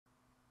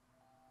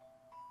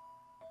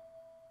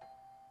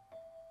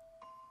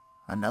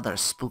Another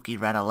spooky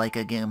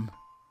Ratalaika game.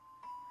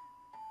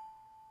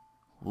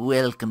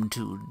 Welcome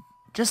to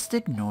Just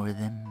Ignore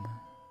Them.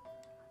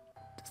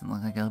 Doesn't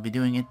look like I'll be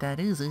doing it that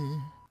easy.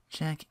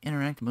 Check,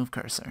 interact, move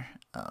cursor.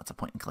 Oh, it's a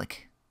point and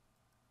click.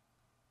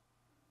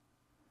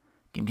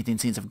 Game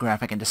contains scenes of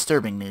graphic and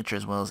disturbing nature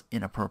as well as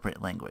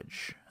inappropriate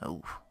language.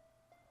 Oh.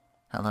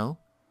 Hello?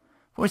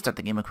 Before we start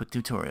the game, a quick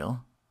tutorial.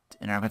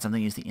 To interact with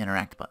something, use the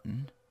interact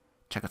button.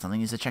 Check out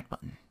something, use the check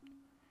button.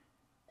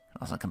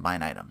 Also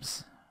combine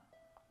items.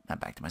 Now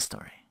back to my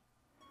story.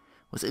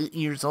 Was 8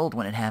 years old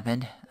when it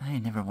happened. I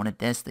never wanted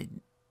this. They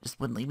just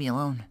wouldn't leave me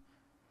alone.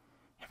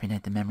 Every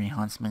night the memory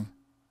haunts me.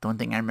 The one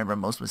thing I remember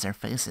most was their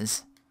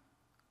faces.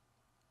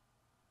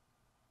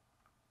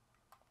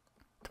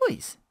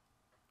 Toys.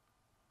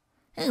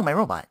 Hey, my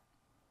robot.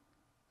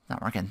 It's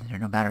not working. There are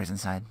no batteries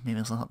inside. Maybe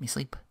this will help me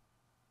sleep.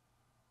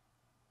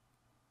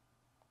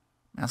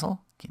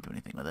 Asshole? Can't do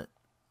anything with it.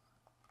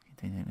 Can't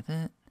do anything with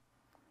it.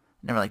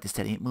 Never liked this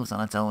teddy. It moves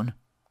on its own.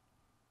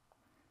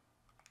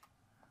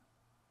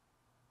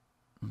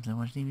 So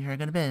watch TV before I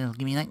go to bed. It'll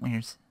give me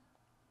nightmares.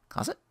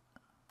 Closet?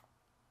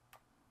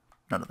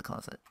 None of the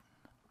closet.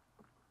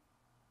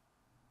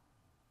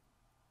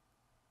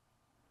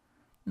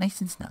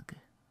 Nice and snug.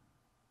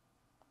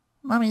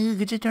 Mommy,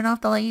 could you turn off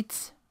the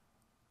lights?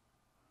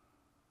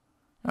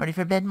 Ready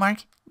for bed, Mark?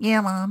 Yeah,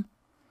 Mom.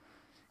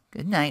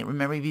 Good night.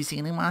 Remember, if you see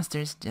any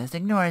monsters, just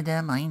ignore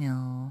them. I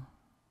know.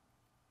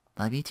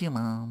 Love you too,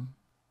 Mom.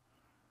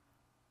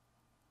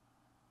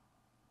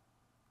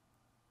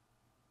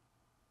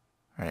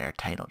 Right, our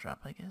title drop,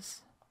 I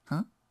guess.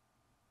 Huh?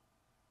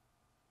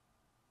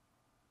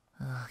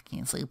 Ugh,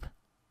 can't sleep.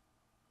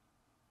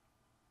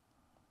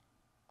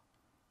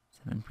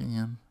 7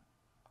 p.m.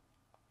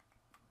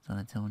 It's on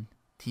its own.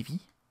 TV?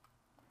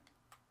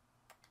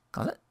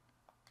 Closet?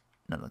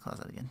 No, the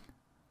closet again.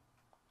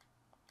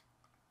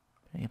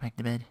 Better get back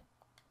to bed.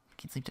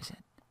 Can't sleep just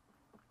yet.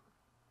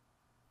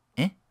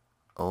 Eh?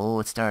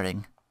 Oh, it's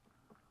starting.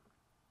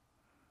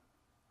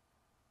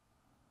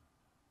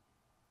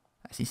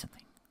 I see something.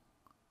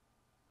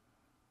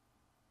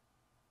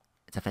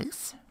 It's a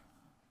face?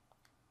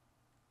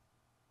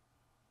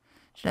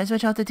 Should I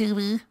switch out the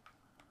TV?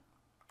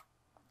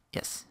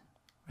 Yes.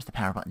 Where's the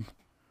power button?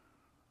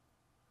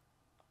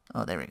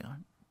 Oh, there we go.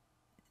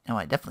 Now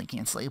I definitely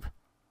can't sleep.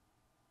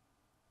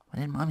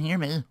 Why didn't Mom hear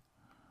me?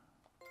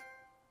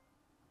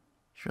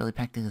 Shirley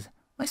packed his...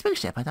 My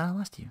spaceship, I thought I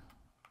lost you.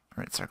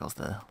 Red circles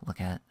to look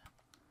at.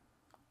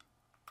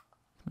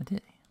 My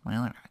titty. My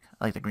alarm clock.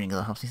 I like the green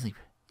glow helps me sleep.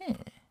 Yeah.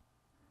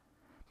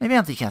 My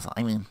bouncy castle.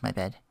 I mean, my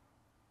bed.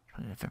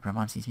 Probably if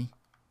Mom sees me.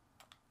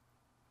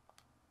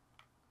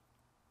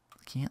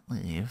 Can't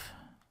leave.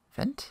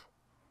 Vent?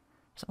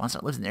 There's a monster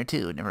that lives in there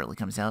too. It never really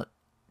comes out.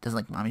 Doesn't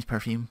like Mommy's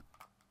perfume.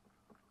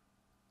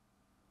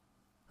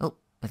 Oh,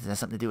 but it has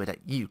something to do with that.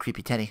 You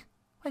creepy teddy.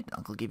 Why did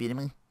Uncle give you to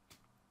me?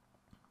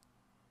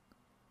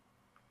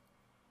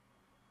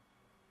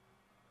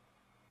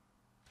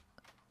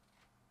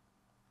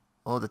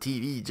 Oh, the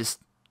TV just...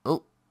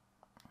 Oh.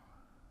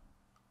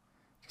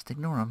 Just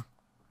ignore him.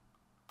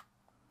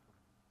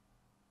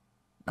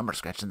 Number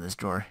scratched in this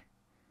drawer.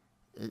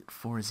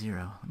 840.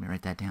 Let me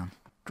write that down.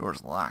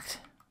 Drawer's locked.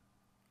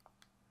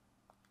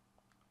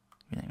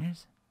 Your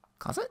nightmares?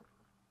 Closet?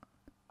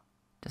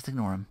 Just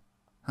ignore him.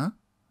 Huh?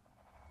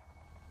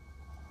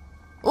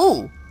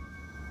 Oh!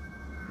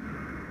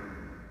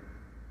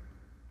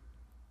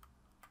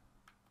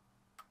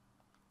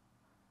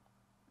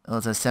 Oh,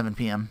 it says 7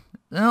 p.m.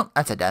 No,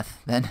 that's a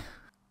death, then.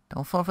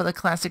 Don't fall for the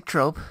classic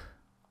trope.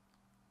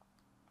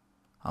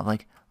 I'm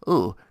like,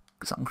 ooh,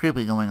 something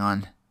creepy going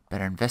on.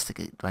 Better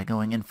investigate by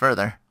going in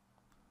further.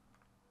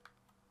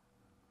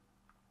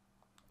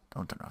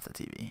 Don't turn off the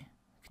TV.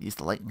 Could use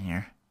the light in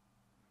here.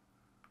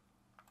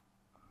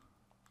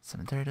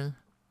 7:30.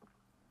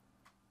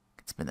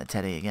 Could spin the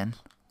teddy again.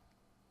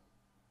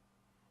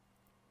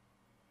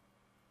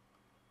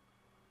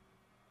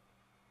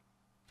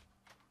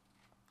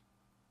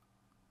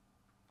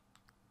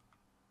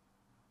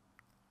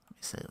 Let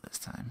me save this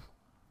time.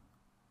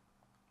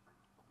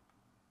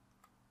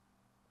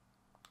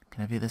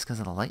 Can I view this because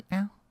of the light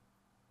now?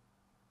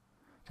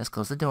 Just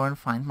close the door and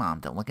find Mom.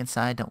 Don't look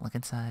inside. Don't look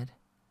inside.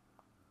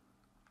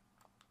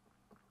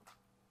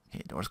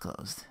 Okay, door's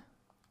closed.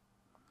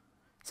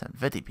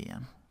 7:50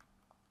 p.m.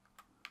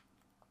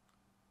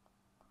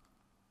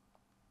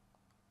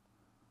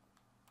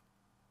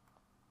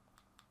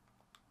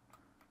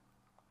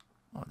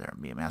 Oh, there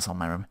would be a asshole in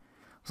my room.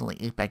 I was only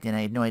 8 back then.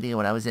 I had no idea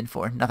what I was in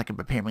for. Nothing could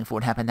prepare me for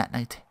what happened that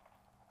night.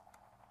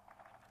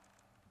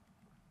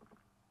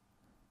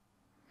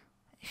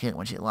 I hate it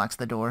when she locks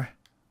the door.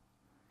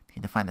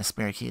 Need to find the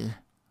spare key.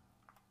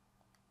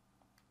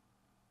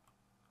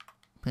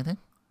 Anything?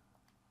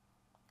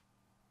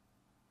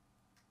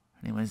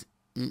 Her name was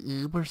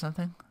Oob or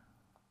something?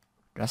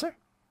 Dresser?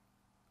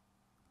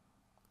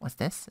 What's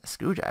this? A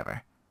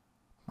screwdriver.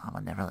 Mom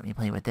would never let me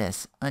play with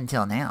this.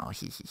 Until now.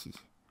 Hee hee hee.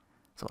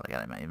 So what I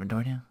got in my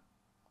inventory now?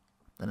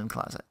 Linen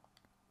closet.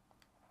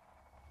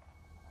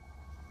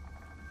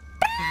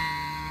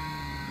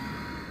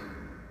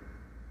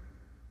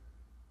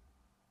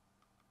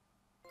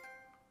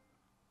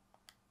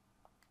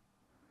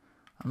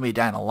 I'm gonna be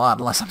dying a lot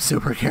unless I'm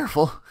super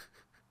careful.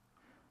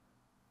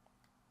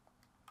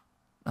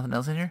 Nothing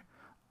else in here?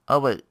 Oh,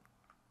 but...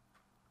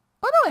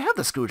 Oh, no, I have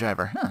the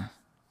screwdriver. Huh.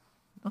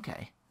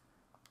 Okay.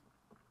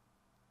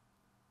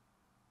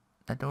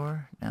 That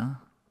door? No.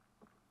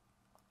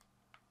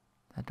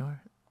 That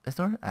door? This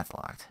door? That's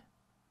locked.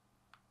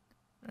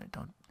 Alright,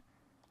 don't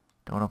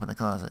open the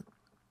closet.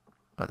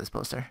 Oh, this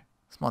poster.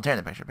 Small tear in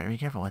the picture. Better be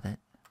careful with it.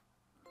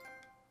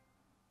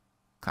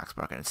 Clock's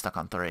broken. It's stuck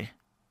on 3.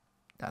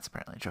 That's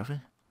apparently a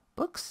trophy.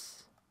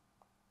 Books.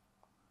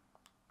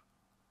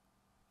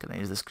 Can I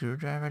use the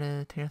screwdriver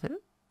to tear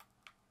through?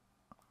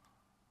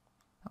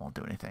 I won't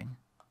do anything.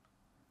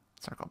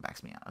 Circle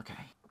backs me out. Okay.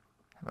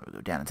 How about we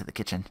go down into the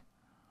kitchen?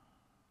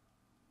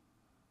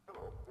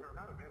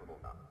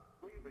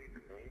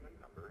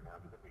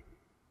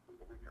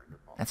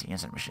 That's the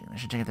answering machine. I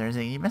should check if there's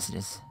any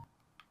messages.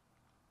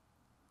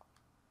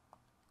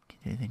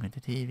 Can't do anything with the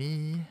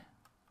TV.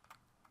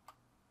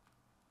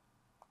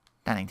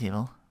 Dining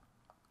table.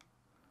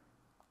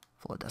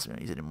 Full of dust. We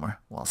don't use it anymore.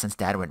 Well, since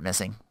Dad went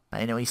missing.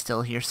 But I know he's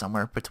still here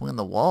somewhere between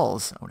the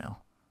walls. Oh no.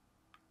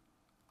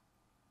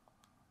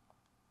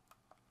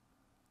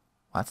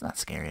 Well, that's not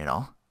scary at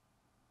all.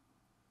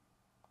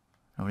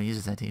 Nobody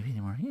uses that TV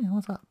anymore. Yeah,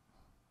 what's up?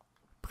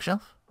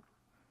 Bookshelf?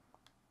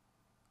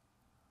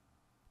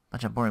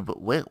 Bunch of boring books.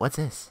 Wait, what's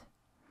this?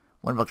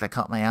 One book that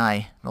caught my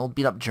eye. An old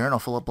beat-up journal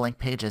full of blank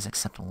pages,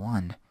 except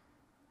one.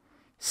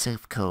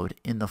 Safe code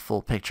in the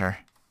full picture.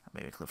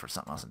 Maybe a clue for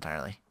something else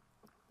entirely.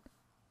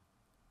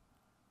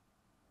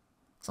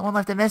 Someone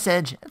left a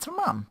message. It's from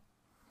Mom.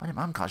 Why did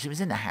Mom call? She was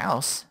in the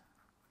house.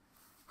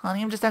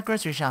 Honey, I'm just out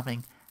grocery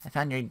shopping. I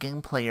found your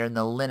game player in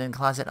the linen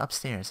closet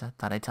upstairs. I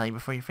thought I'd tell you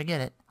before you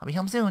forget it. I'll be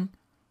home soon.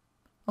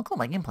 Oh, cool,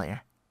 my game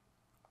player.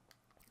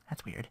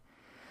 That's weird.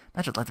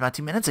 Match was left about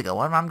 2 minutes ago.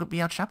 Why would Mom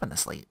be out shopping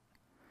this late?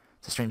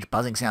 It's a strange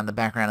buzzing sound in the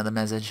background of the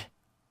message.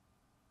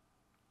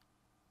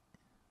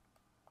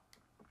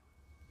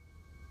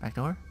 Back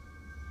door?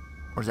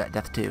 Or is that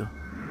death too?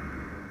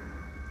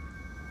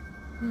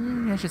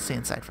 I should stay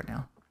inside for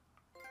now.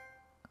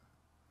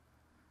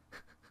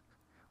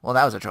 Well,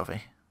 that was a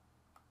trophy.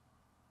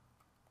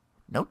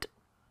 Note.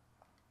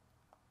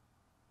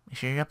 Make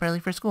sure you're up early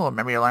for school.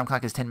 Remember your alarm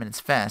clock is 10 minutes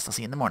fast. I'll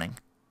see you in the morning.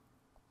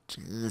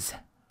 Jeez.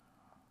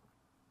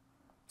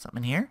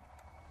 Something in here?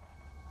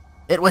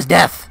 It was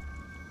death!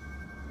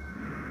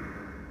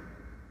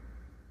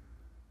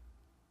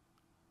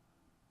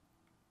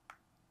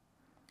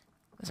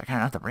 These are kind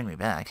enough to bring me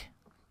back.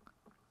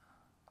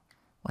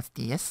 What's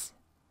this?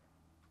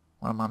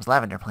 One of Mom's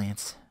lavender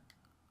plants.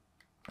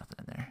 Nothing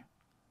in there.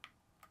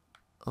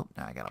 Oh,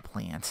 now I got a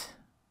plant.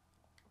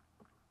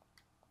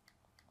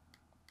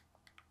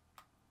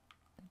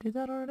 Did I do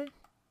that already?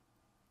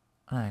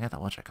 Oh, I got the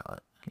whatchamacallit.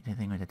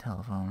 Anything with the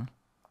telephone.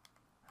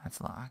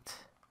 That's locked.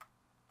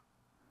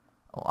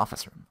 Oh,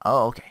 office room.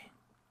 Oh, okay.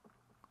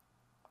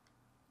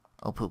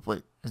 Oh, poop.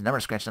 Wait. There's a number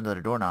scratched under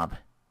the doorknob.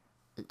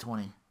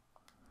 820.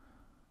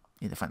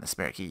 Need to find the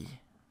spare key.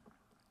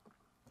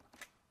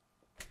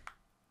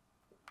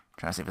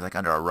 Trying to see if it's like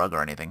under a rug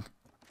or anything.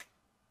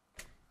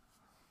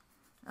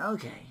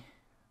 Okay.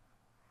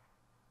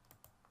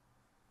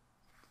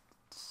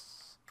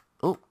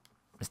 Oh,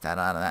 missed out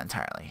on that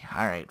entirely.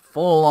 Alright,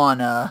 full on,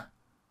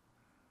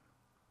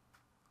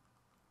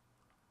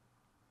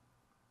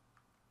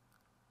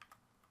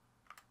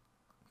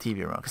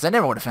 TV remote, because I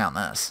never would have found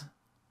this.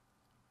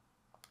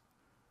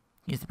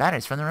 Use the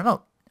batteries from the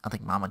remote. I don't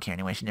think Mom would care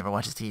anyway. She never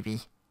watches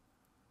TV.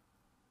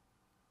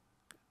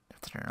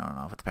 Have to turn it on and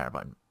off with the power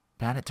button.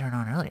 But how did it turn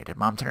on earlier? Did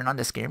Mom turn it on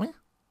to scare me?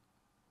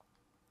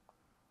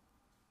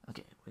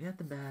 Okay, we got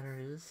the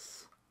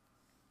batteries.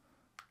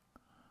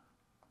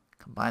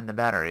 Combine the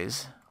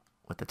batteries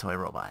with the toy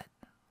robot.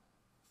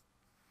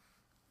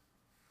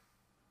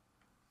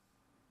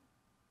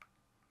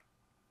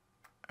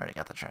 Already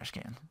got the trash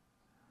can.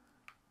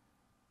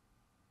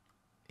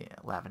 Yeah,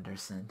 lavender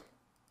scent.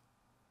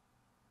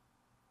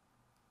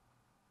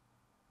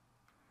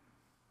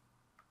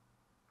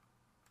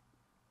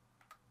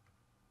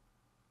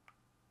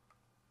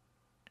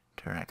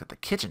 Interact with the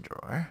kitchen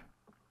drawer.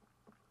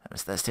 I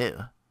missed this too.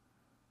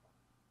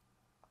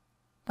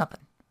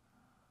 Nothing.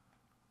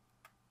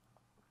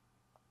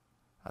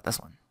 How about this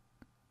one?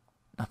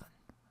 Nothing.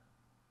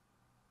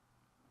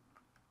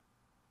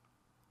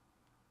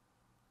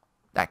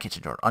 That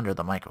kitchen drawer under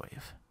the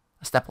microwave.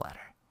 A stepladder.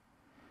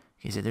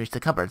 You said there's the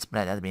cupboards,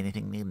 but that'd be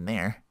anything needed in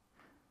there.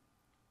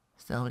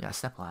 Still, we got a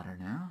stepladder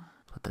now.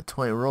 Put the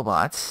toy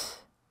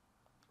robots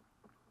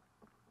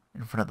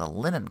in front of the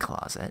linen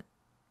closet.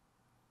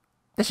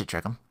 This should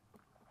trick them.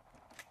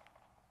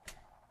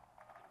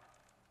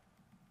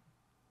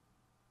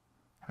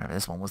 Remember,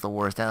 this one was the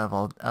worst out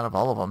of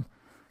all of them.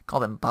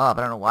 Called him Bob.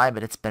 I don't know why,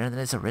 but it's better than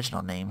his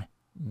original name,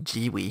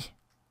 Jiwi.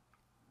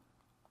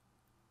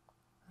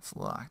 It's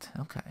locked.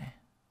 Okay.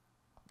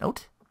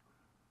 Note.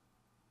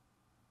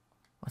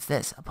 What's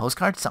this? A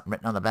postcard? Something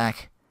written on the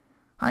back.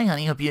 Hi,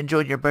 honey. Hope you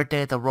enjoyed your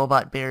birthday at the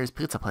Robot Bears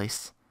Pizza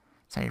Place.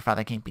 Sorry your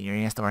father can't be here.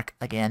 He has to work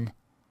again.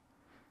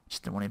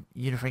 Just didn't want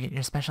you to forget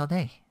your special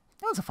day.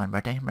 That was a fun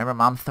birthday. Remember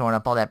Mom throwing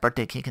up all that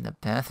birthday cake in the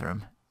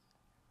bathroom?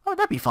 Oh,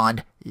 that'd be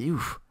fun.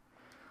 Oof.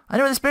 I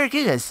know where the spare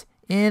key is.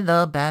 In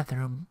the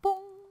bathroom. Boom.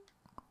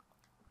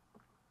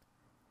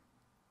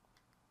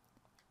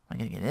 I'm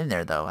gonna get in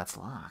there, though. That's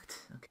locked.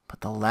 Okay. Put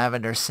the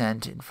lavender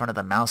scent in front of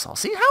the mouse hole.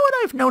 See, how would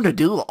I have known to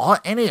do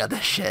any of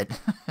this shit?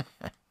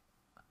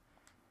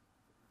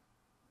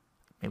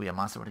 Maybe a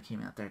monster would have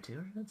came out there,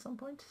 too, at some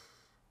point.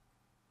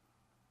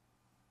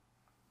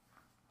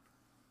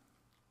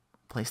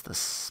 Place the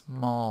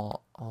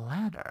small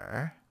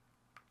ladder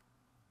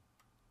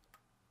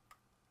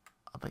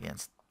up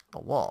against the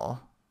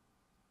wall.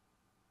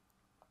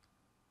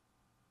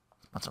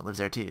 Monster lives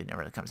there, too. Never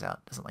really comes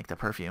out. Doesn't like the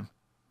perfume.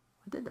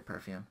 What did the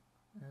perfume?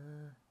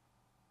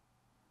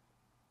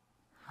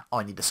 Oh,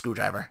 I need the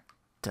screwdriver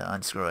to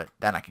unscrew it.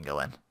 Then I can go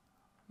in.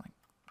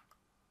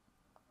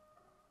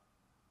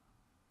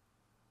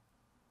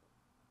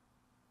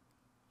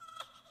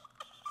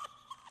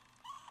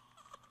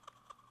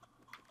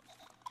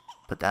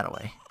 Put that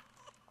away.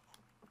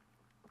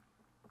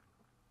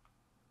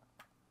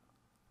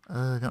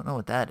 Don't know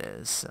what that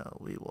is, so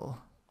we will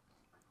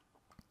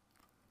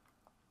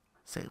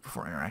save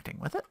before interacting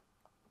with it.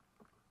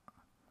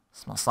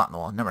 Small slot in the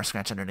wall. Number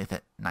scratch underneath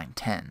it.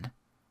 910.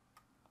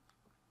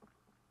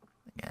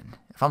 Again,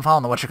 if I'm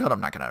following the whatcher code,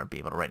 I'm not going to be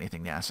able to write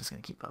anything down. It's just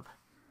going to keep up.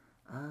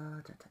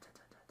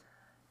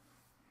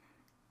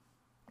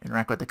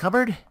 Interact with the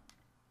cupboard.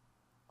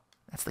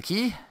 That's the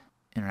key.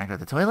 Interact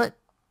with the toilet.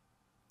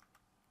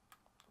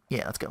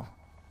 Yeah, let's go.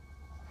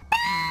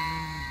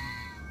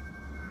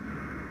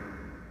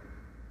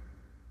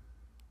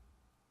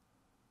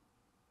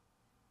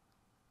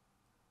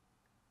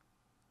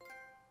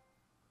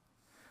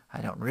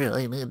 I don't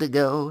really need to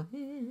go.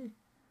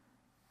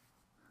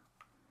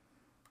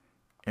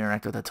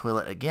 Interact with the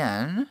toilet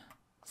again.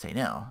 Say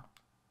no.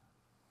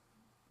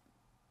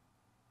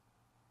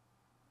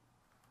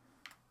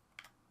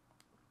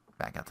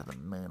 Back out to the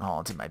main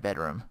hall to my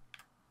bedroom.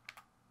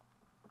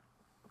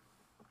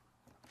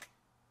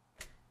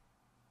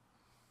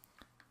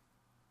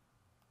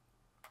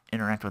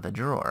 Interact with a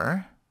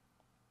drawer.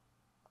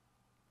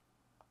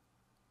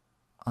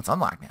 Oh, it's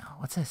unlocked now.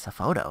 What's this? A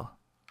photo.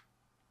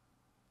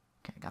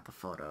 Okay, I got the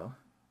photo.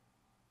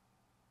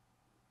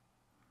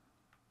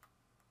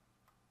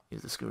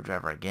 Use the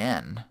screwdriver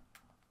again.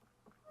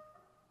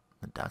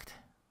 The duct.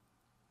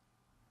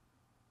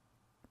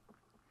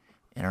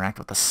 Interact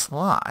with the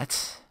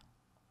slot.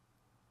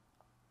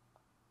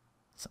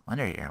 Something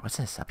under here. What's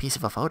this? A piece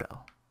of a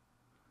photo.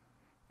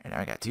 And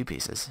now I got two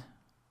pieces.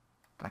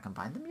 Did I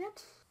combine them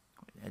yet?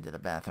 Into the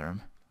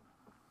bathroom.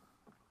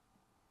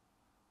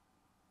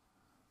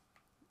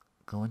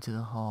 Go into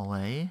the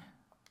hallway.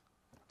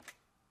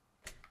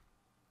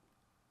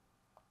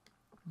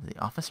 The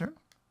office room?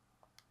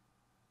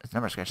 There's a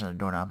number scratch on the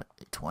doorknob.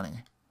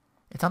 20.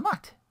 It's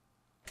unlocked.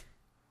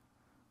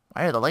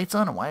 Why are the lights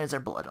on and why is there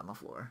blood on the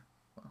floor?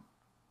 Well.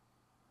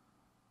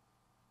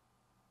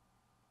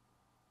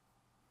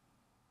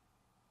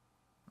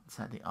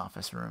 Inside the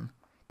office room.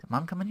 Did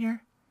Mom come in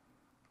here?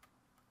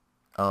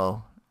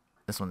 Oh.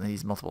 This one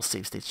needs multiple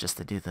save states just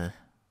to do the...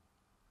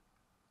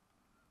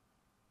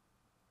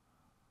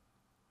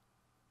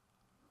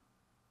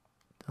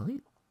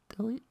 Delete,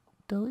 delete,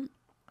 delete.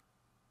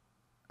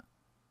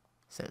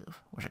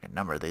 Save. Wish I could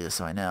number these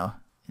so I know.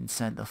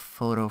 Inside the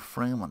photo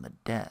frame on the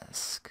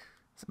desk.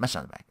 There's a mesh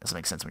on the back. This will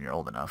make sense when you're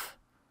old enough.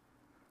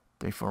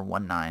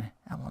 3419.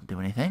 That won't do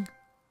anything.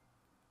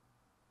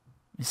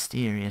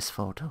 Mysterious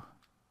photo.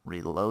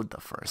 Reload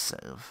the first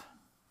save.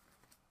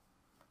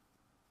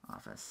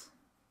 Office.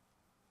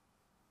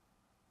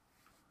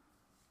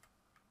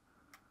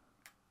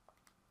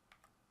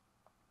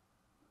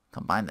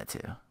 Combine the two.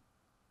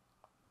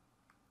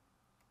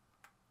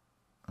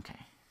 Okay.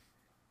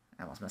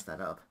 I almost messed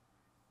that up.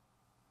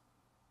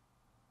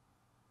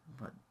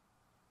 Put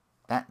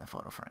that in the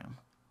photo frame.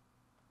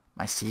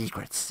 My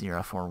secret's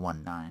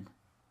 0419.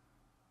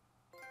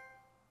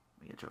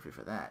 We get a trophy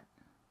for that.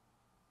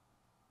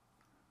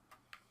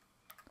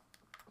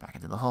 Back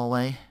into the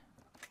hallway.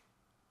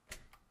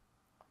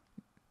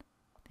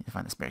 Need to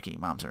find the spare key.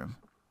 Mom's room.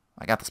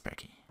 I got the spare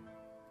key.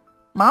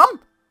 Mom?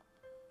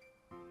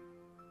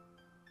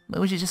 Why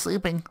was you just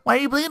sleeping? Why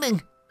are you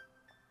bleeding?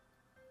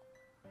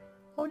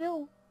 Oh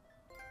no.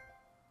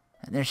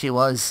 And there she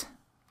was.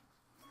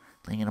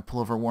 Laying in a pool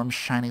of her warm,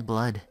 shiny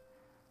blood.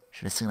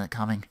 Should have seen it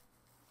coming.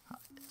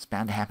 It's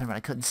bound to happen, but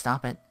I couldn't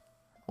stop it.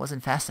 It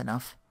wasn't fast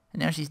enough.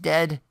 And now she's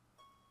dead.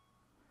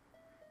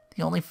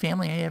 The only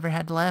family I ever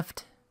had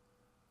left.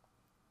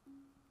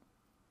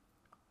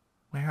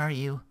 Where are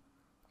you,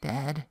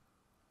 Dad?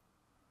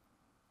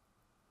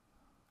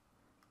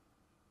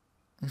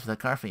 Thanks for the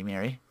coffee,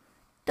 Mary.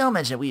 Don't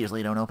mention it, we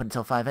usually don't open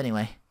until 5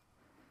 anyway.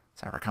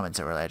 Sorry for coming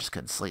so early, I just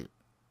couldn't sleep.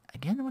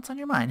 Again, what's on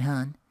your mind,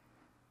 hon?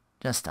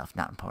 Just stuff,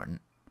 not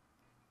important.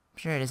 I'm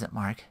sure it isn't,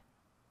 Mark.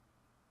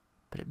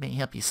 But it may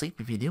help you sleep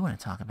if you do want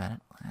to talk about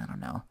it. I don't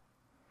know.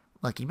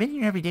 Look, you've been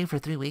here every day for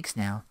 3 weeks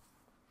now.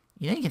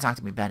 You know you can talk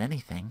to me about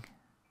anything.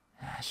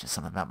 It's just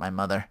something about my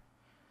mother.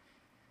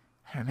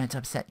 I never meant to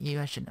upset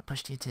you. I shouldn't have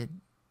pushed you to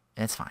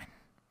It's fine.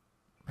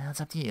 Well,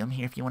 it's up to you. I'm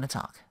here if you want to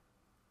talk.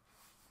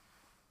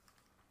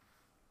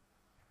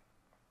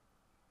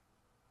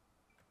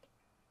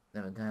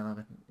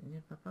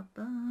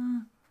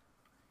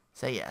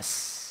 Say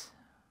yes.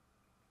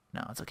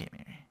 No, it's okay,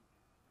 Mary.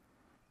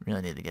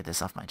 Really need to get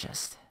this off my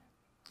chest.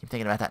 Keep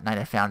thinking about that night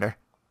I found her.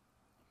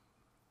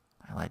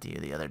 I lied to you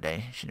the other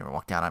day. She never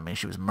walked out on me.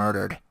 She was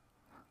murdered.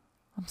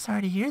 I'm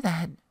sorry to hear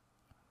that.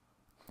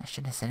 I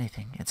shouldn't have said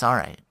anything. It's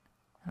alright.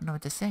 I don't know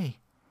what to say.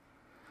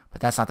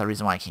 But that's not the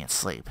reason why I can't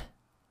sleep.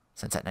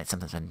 Since that night,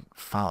 something's been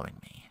following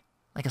me.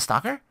 Like a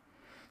stalker?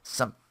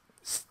 Something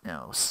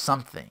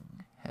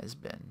has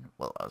been...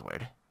 Well, that was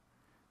weird.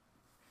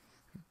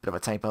 Bit of a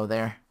typo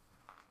there.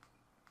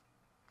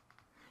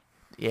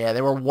 Yeah,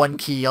 they were one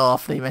key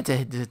off. They meant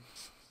to...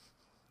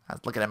 I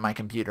was looking at my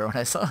computer when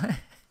I saw it.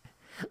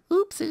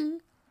 Oopsie.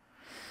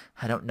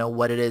 I don't know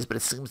what it is, but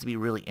it seems to be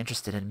really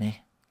interested in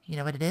me. You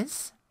know what it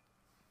is?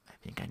 I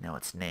think I know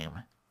its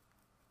name.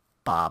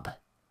 Bob.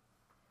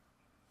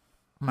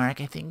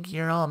 Mark, I think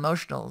you're all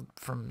emotional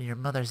from your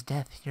mother's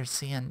death. You're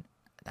seeing...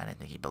 I didn't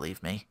think he'd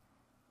believe me.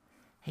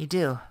 I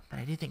do, but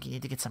I do think you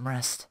need to get some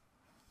rest.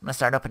 I'm gonna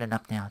start opening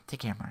up now.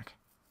 Take care, Mark.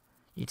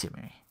 You too,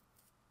 Mary.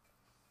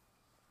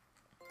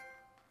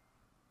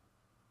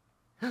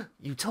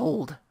 You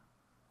told.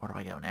 Where do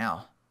I go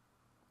now?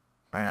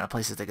 Running out of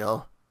places to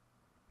go.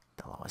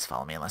 They'll always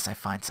follow me unless I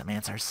find some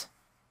answers.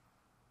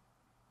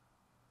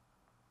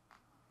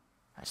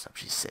 I just hope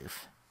she's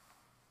safe.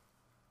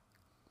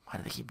 Why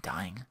do they keep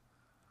dying?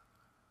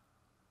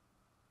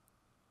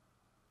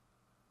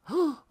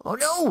 Oh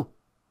no!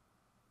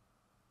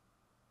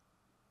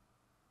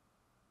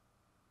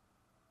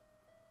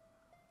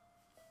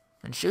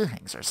 And she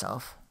hangs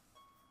herself.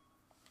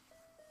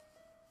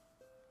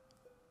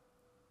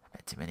 I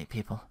bet too many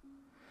people.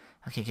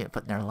 I can't get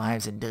putting their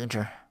lives in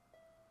danger.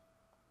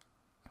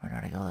 Where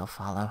do I go? They'll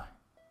follow.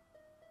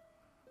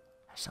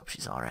 I just hope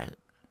she's alright.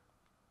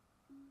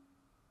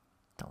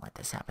 Don't let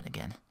this happen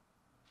again.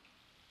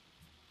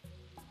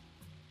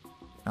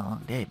 A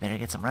long day. Better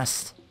get some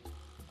rest.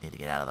 Need to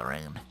get out of the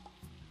rain.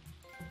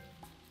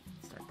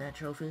 Start that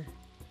trophy.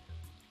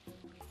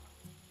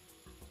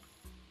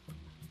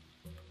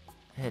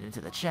 Head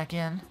into the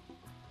check-in.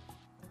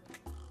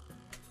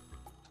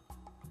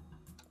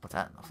 What's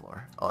that on the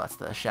floor? Oh, that's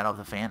the shadow of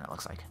the fan, it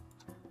looks like.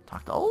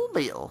 Talk to old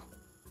Bill.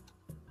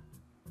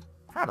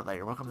 Howdy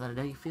there, welcome to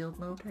the Dayfield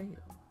Motel.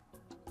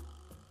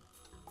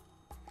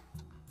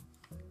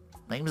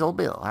 My name's Old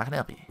Bill, how can I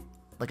help you?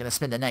 Looking to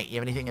spend the night, you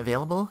have anything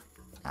available?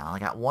 I only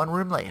got one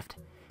room left.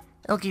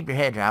 It'll keep your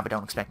head dry, but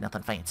don't expect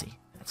nothing fancy.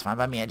 That's fine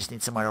by me, I just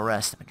need somewhere to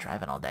rest. I've been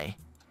driving all day.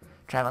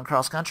 Traveling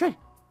cross country?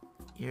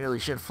 You really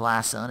should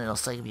fly, son. It'll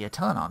save you a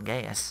ton on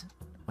gas.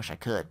 Wish I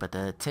could, but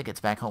the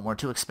tickets back home were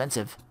too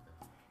expensive.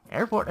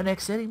 Airport in the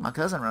next city. My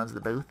cousin runs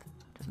the booth.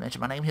 Just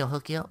mention my name, he'll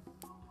hook you up.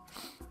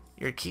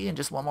 Your key and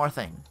just one more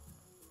thing.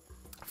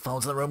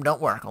 Phones in the room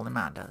don't work, only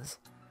mine does.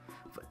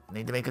 But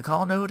need to make a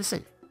call, know who to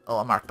see. Oh,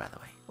 I'm Mark, by the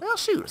way. Well,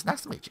 shoot, it's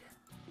nice to meet you.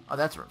 Oh,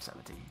 that's room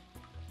 17.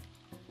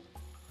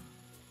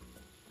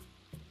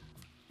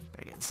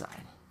 Better get inside.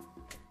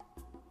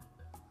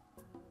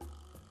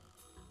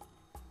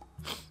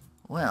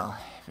 Well,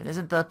 if it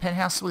isn't the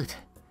penthouse suite.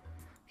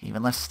 He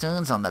even left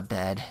stones on the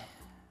bed.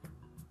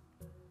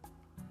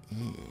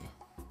 Ew.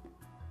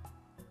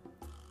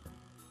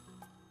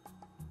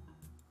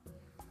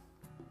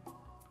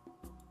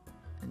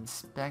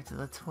 Inspect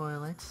the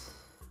toilet.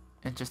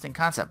 Interesting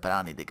concept, but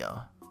I'll need to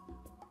go.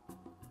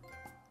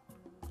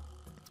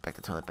 Inspect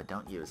the toilet, but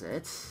don't use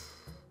it.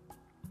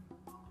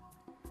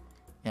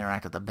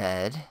 Interact with the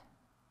bed.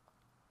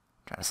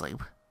 Try to sleep.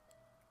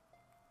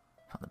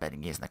 From the bed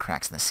and gaze in the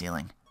cracks in the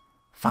ceiling.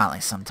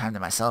 Finally, some time to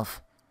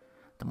myself.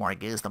 The more I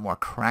gaze, the more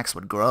cracks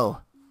would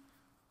grow.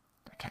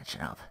 They're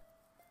catching up.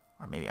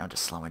 Or maybe I'm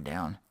just slowing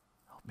down.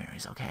 Hope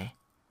Mary's okay.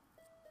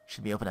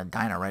 Should be open a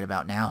diner right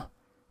about now.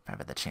 If I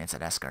had the chance,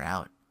 I'd ask her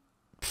out.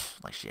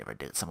 Pfft, like she ever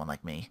did someone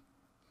like me.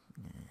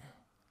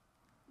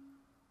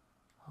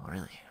 Oh,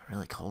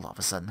 really cold all of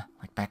a sudden.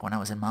 Like back when I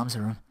was in Mom's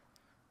room.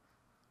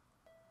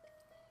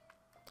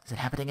 Is it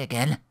happening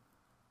again?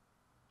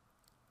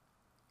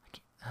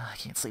 I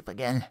can't sleep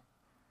again.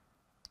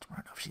 I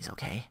don't know if she's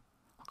okay.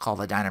 I'll call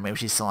the diner. Maybe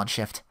she's still on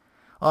shift.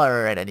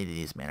 Alright, I need to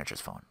use the manager's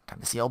phone.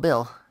 Time to see old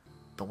Bill.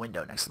 The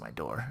window next to my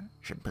door.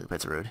 Shouldn't poop,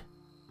 it's rude.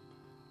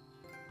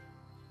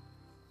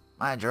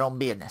 Mind your own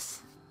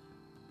business.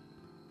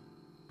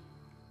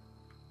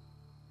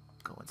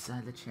 Go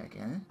inside the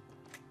check-in.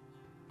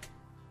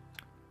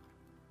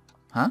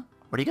 Huh?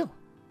 Where'd he go?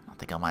 I don't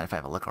think I'll mind if I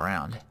have a look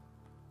around.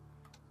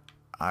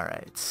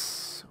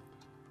 Alright.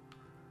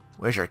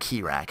 Where's your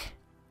key rack?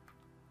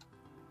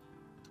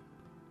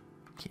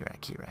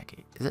 Key rack.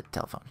 Is it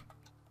telephone?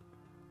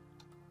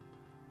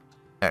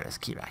 There it is,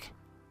 key rack.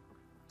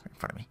 Right in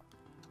front of me.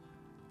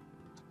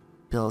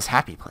 Bill's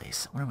happy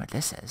place. I wonder what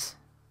this is.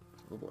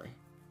 Oh boy.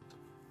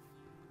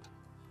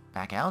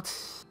 Back out.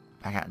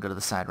 Back out and go to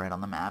the side right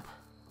on the map.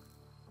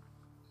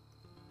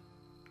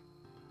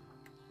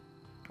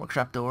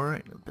 Workshop door.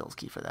 Bill's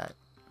key for that.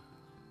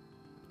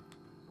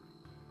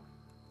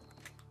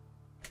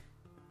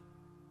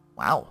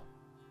 Wow.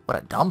 What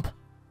a dump.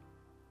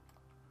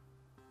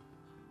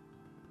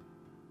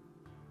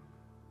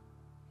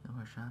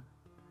 Workshop.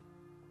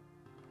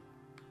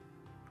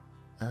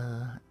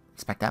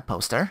 Inspect that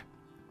poster.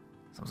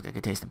 Someone's got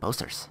good taste in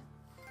posters.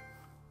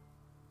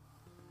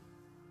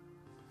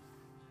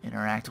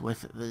 Interact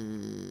with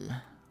the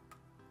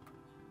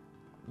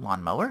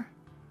lawnmower.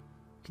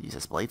 Could use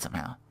this blade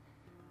somehow.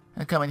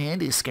 And come in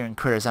handy scaring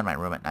critters out of my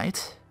room at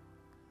night.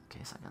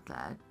 Okay, so I got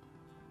that.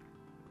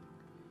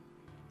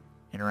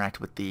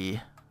 Interact with the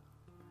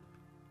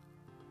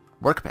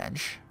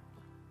workbench.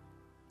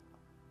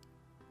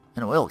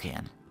 An oil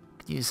can.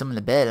 Could use some in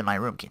the bed in my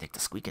room. Can't take the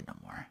squeaking no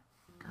more.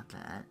 Got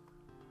that.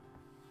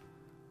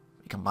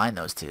 We combine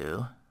those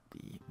two.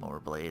 The mower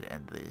blade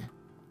and the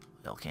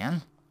oil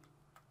can.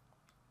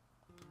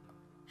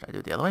 Should I do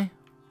it the other way?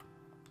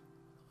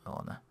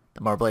 Oh,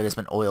 the mower blade has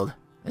been oiled.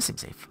 This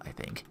seems safe, I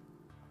think.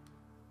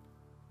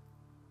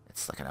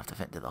 It's slick enough to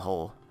fit into the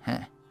hole.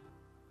 Heh.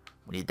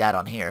 We need that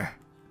on here.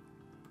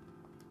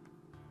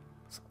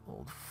 It's an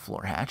old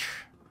floor hatch.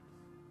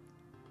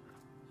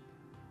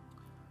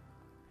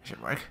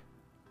 Should work.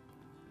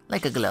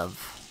 Like a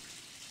glove.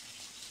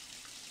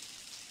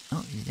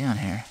 Oh, he's down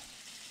here.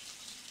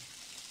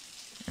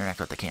 Interact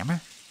with the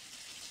camera.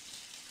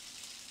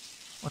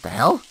 What the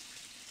hell?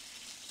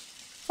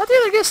 What the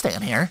other guest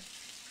down here?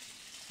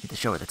 Need to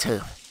show her the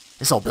tube.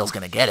 This old Bill's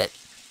gonna get it.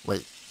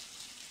 Wait.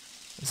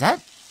 Is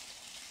that?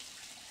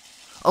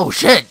 Oh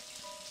shit!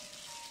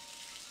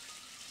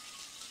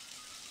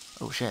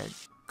 Oh shit.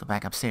 Go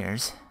back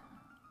upstairs.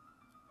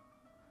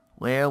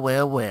 Well,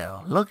 well,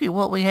 well. Look at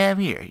what we have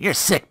here. You're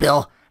sick,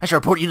 Bill. I should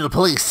report you to the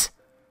police.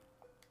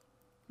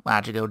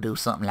 Why'd you go do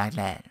something like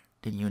that?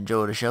 Didn't you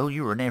enjoy the show?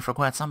 You were in there for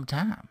quite some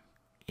time.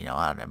 You know,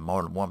 I'd have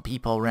more than one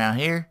peephole around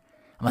here.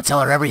 I'm gonna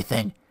tell her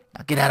everything.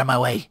 Now get out of my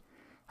way.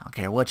 I don't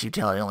care what you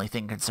tell her. The only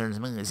thing that concerns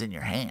me is in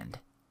your hand.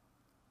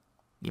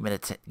 Give me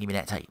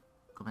that tape.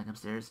 Go back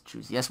upstairs.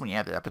 Choose yes when you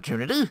have the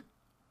opportunity.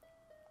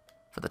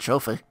 For the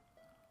trophy.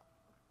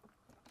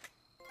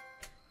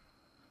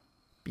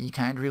 Be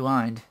kind,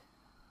 rewind.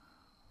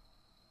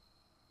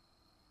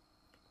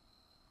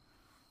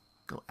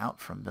 Go out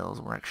from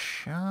Bill's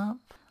workshop.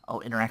 Oh,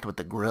 interact with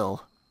the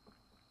grill.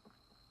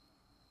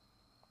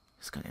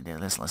 Just gonna do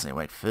this unless they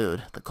write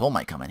food. The coal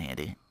might come in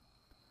handy.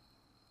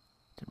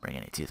 Didn't bring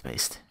any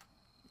toothpaste.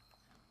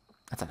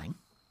 That's a thing.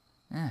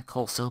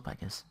 Coal soap, I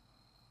guess.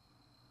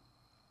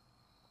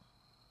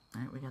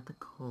 Alright, we got the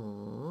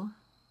coal.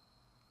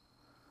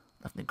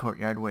 Left in the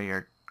courtyard where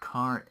your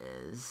car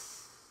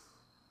is.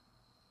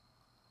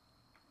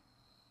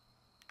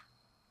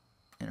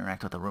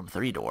 Interact with the room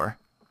 3 door.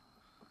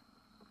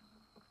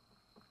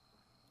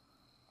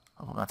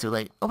 Oh, not too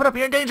late. Open up,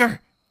 you're in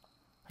danger!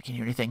 I can't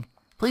hear anything.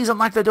 Please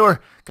unlock the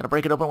door. Gotta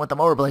break it open with the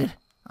mower blade.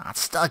 Ah,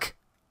 it's stuck.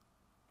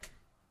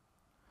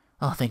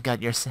 Oh, thank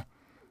God you're...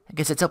 I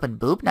guess it's open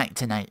boob night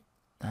tonight.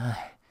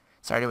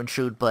 Sorry to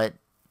intrude, but...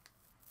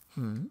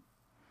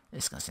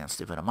 This is gonna sound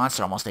stupid. A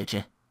monster almost ate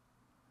you.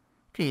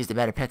 Could use a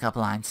better pickup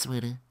line,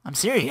 sweetie. I'm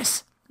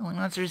serious. The only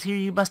monster is here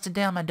you busted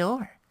down my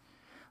door.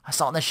 I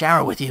saw it in the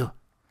shower with you.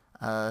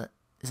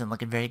 Isn't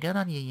looking very good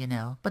on you, you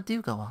know. But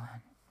do go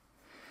on.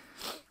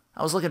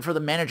 I was looking for the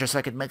manager so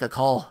I could make a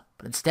call.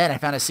 But instead, I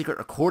found a secret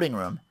recording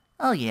room.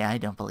 Oh yeah, I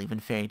don't believe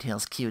in fairy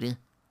tales, cutie.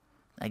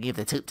 I gave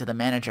the tip to the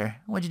manager.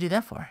 What'd you do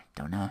that for?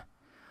 Don't know.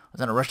 I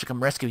was on a rush to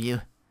come rescue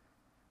you.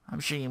 I'm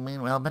sure you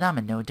mean well, but I'm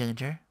in no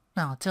danger.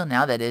 Well, till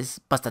now, that is.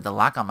 Busted the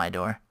lock on my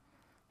door.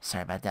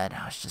 Sorry about that.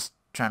 I was just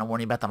trying to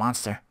warn you about the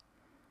monster.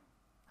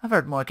 I've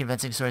heard more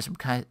convincing stories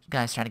from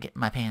guys trying to get in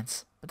my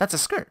pants. But that's a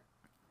skirt.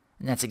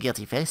 And that's a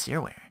guilty face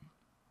you're wearing.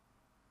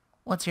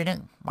 What's your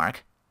name,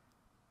 Mark?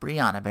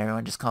 Brianna, but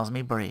everyone just calls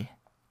me Bree.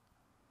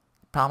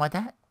 Problem with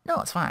that? No,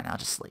 it's fine. I'll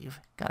just leave.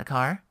 Got a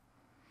car?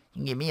 You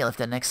can give me a lift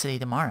to the next city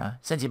tomorrow.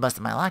 Since you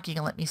busted my lock, you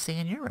can let me stay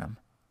in your room.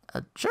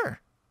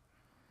 Sure.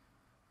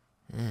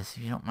 If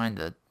you don't mind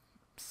the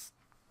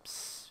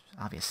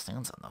obvious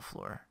stains on the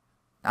floor.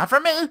 Not for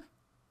me!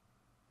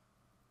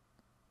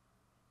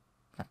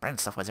 That brand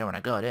stuff was there when I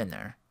got in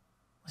there.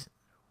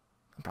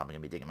 I'm probably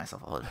going to be digging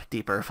myself a little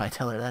deeper if I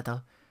tell her that,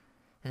 though.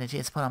 And then she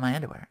has to put on my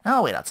underwear.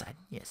 Oh, wait outside.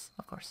 Yes,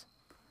 of course.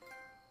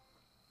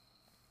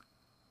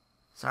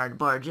 Sorry to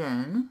barge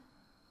in.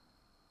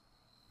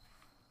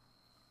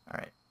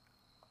 Alright.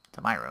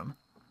 To my room.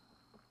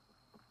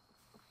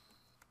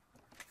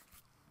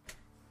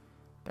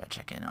 Better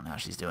check in on how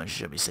she's doing. She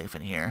should be safe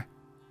in here.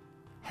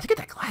 I have to get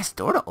that glass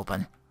door to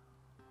open.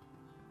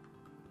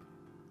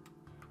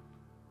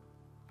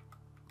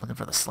 Looking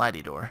for the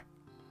slidey door.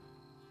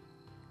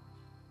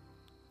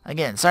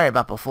 Again, sorry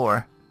about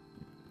before.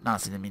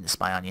 Honestly, didn't mean to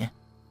spy on you.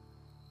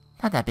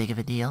 Not that big of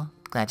a deal.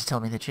 Glad you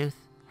told me the truth.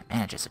 That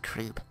manager's a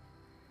creep.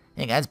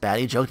 Hey, that's bad.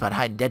 He joked about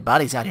hiding dead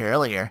bodies out here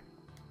earlier.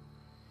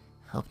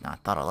 Hope not.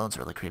 Thought alone's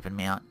really creeping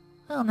me out.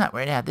 Well, I'm not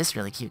worried to have this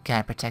really cute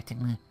guy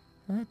protecting me.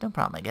 No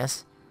problem, I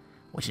guess.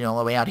 What you know all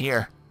the way out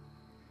here?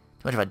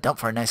 Too much of a dump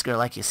for a nice girl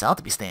like yourself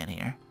to be staying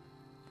here.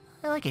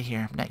 I like it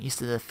here. I'm not used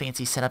to the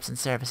fancy setups and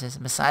services.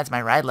 And besides,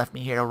 my ride left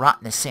me here to rot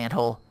in this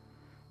sandhole.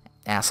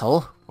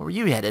 Asshole. Where were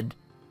you headed?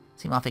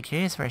 Seem awfully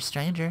curious for a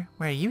stranger.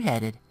 Where are you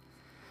headed?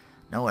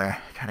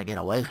 Nowhere. Trying to get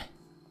away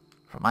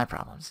from my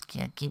problems.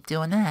 Can't keep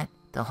doing that.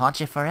 They'll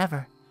haunt you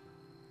forever.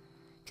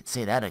 Can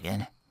say that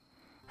again.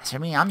 As for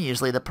me, I'm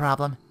usually the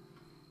problem.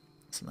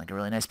 Seem like a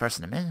really nice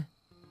person to me.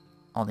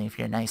 Only if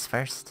you're nice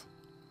first.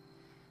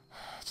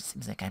 It just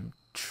seems like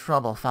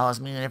trouble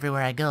follows me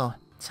everywhere I go.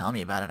 Tell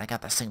me about it. I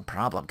got the same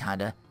problem,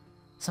 kinda.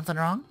 Something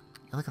wrong?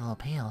 You look a little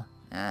pale.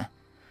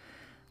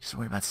 Just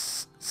worried about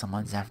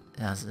someone's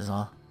is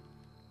all.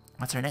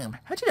 What's her name?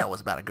 How'd you know it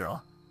was about a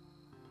girl?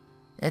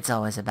 It's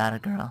always about a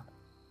girl.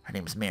 Her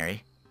name's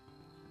Mary.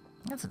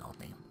 That's an old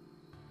name.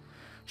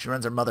 She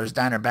runs her mother's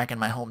diner back in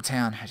my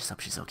hometown. I just hope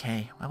she's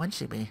okay. Why wouldn't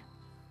she be?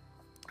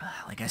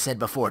 Like I said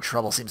before,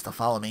 trouble seems to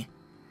follow me.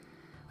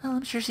 Well,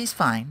 I'm sure she's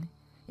fine.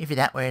 If you're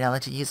that worried, I'll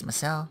let you use my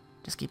cell.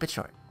 Just keep it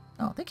short.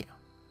 Oh, thank you.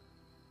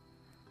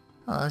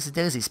 Oh, this is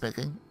Daisy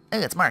speaking.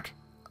 Hey, it's Mark.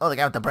 Oh, the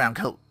guy with the brown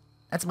coat.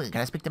 That's me.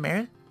 Can I speak to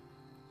Mary?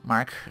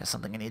 Mark, there's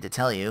something I need to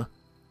tell you.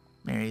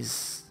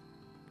 Mary's...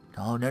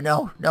 Oh,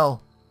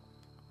 no.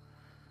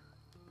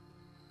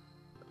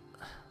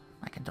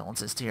 My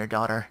condolences to your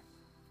daughter.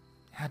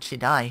 How'd she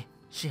die?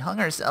 She hung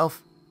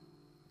herself.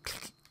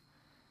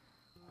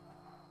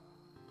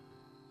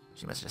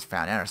 She must have just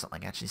found out or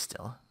something like that. She's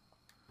still...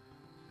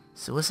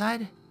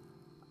 Suicide?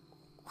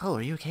 Oh,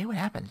 are you okay? What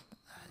happened?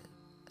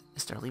 I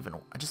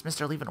just missed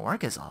her leaving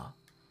work is all.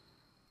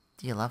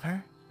 Do you love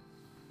her?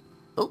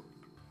 Oh,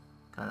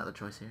 got another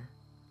choice here.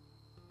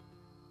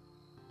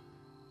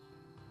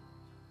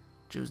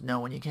 Choose no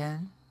when you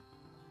can.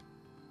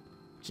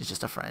 She's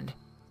just a friend.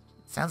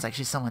 Sounds like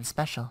she's someone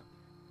special.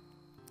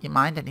 You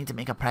mind? I need to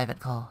make a private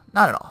call.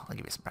 Not at all. I'll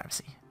give you some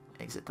privacy.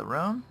 Exit the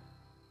room.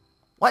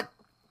 What?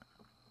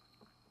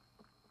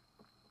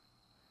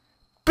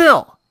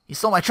 Bill! You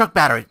stole my truck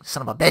battery,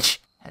 son of a bitch!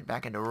 Head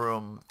back into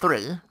room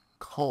 3.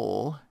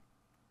 Coal.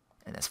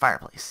 And this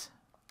fireplace.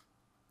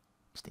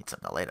 Just need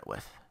something to light it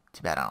with.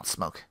 Too bad I don't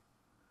smoke.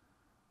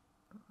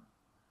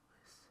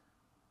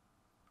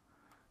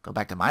 Go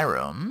back to my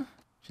room.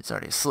 She's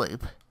already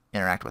asleep.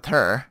 Interact with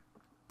her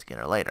to get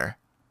her later.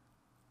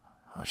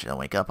 Oh, she don't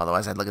wake up,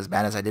 otherwise I'd look as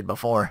bad as I did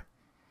before.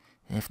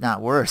 If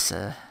not worse,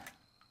 Alright,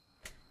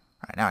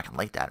 now I can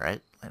light that,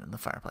 right? Light it in the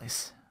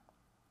fireplace.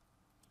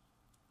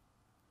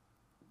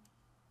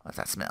 What's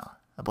that smell?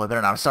 A boy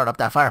better not start up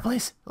that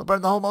fireplace. It'll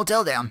burn the whole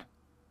motel down.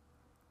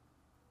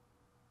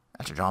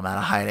 That should draw him out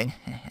of hiding.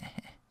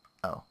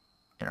 Oh,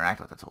 interact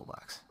with the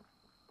toolbox.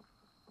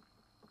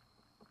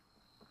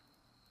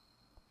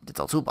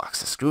 Digital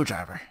toolbox, a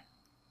screwdriver.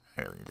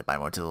 I really need to buy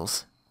more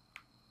tools.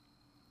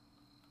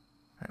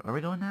 Alright, where are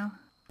we going now?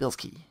 Bill's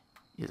key.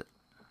 Use it.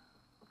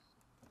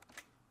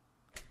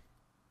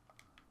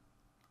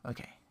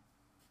 Okay.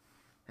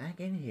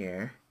 Back in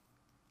here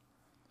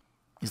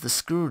is the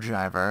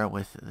screwdriver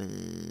with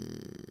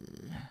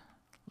the...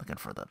 Looking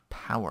for the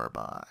power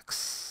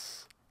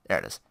box. There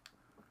it is.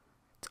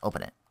 To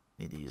open it,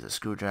 need to use a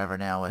screwdriver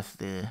now with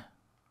the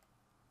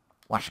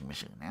washing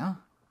machine now.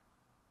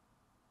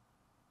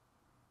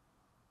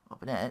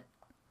 Open it.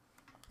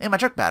 Hey, my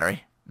truck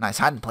battery. Nice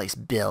hiding place,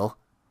 Bill.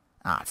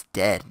 Ah, it's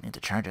dead. Need to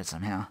charge it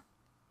somehow.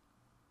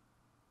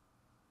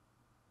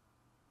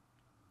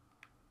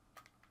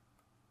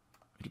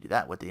 We could do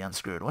that with the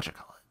unscrewed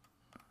whatchamacallit.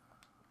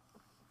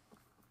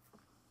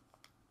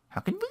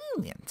 How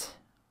convenient.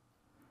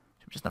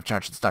 Just enough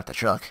charge to start the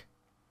truck.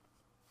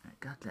 I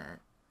got that.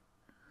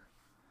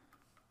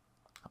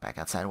 Go back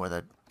outside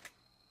where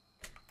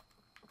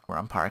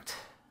I'm parked.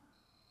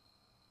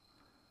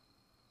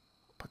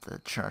 Put the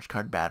charge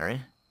card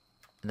battery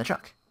in the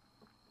truck.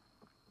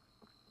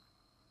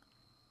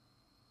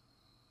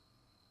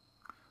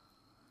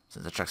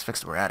 Since the truck's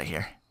fixed, we're out of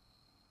here.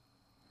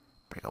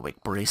 Better go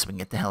wake Bree so we can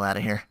get the hell out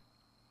of here.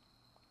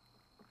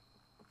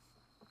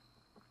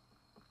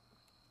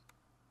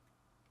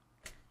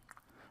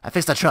 I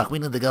fixed the truck. We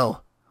need to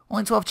go.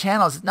 Only 12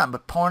 channels. It's nothing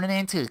but porn and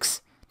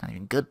antiques. Not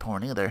even good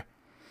porn either.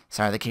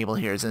 Sorry the cable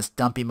here is this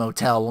dumpy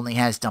motel only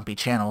has dumpy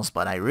channels,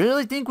 but I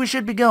really think we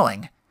should be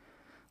going.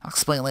 I'll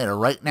explain later.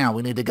 Right now,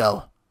 we need to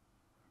go.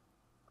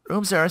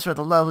 Room service for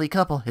the lovely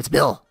couple. It's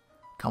Bill.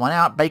 Come on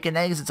out, bacon,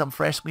 eggs, and some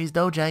fresh squeezed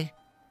OJ.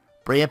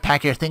 Bria,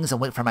 pack your things and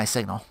wait for my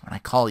signal. When I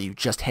call you,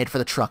 just head for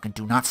the truck and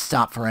do not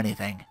stop for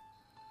anything.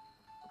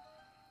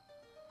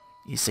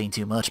 You've seen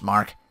too much,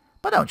 Mark.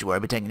 But don't you worry,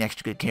 we're taking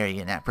extra good care of you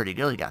and that pretty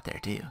girl you got there,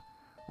 too.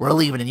 We're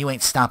leaving and you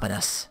ain't stopping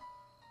us.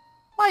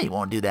 Why you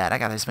won't do that? I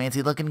got this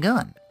fancy-looking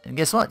gun. And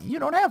guess what? You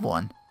don't have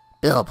one.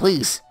 Bill,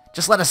 please.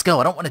 Just let us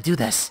go. I don't want to do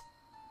this.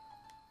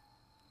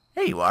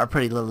 Here you are,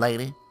 pretty little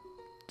lady.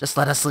 Just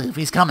let us leave.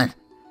 He's coming.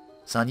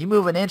 Son, you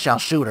move an inch, I'll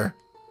shoot her.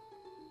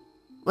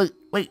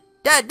 Wait.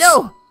 Dad,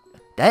 no!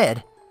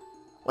 Dad?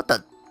 What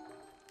the...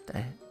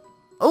 Dad?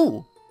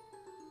 Oh!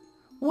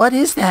 What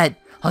is that?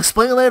 I'll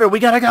explain later. We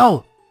gotta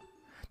go.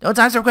 No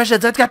time for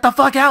questions. Let's get the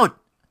fuck out.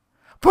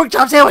 Pork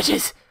chop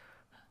sandwiches!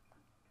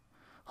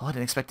 Oh, I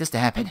didn't expect this to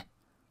happen.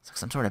 It's like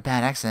some sort of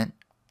bad accent.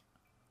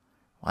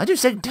 Why'd you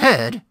say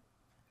dead?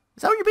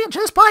 Is that what you're being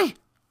chased by?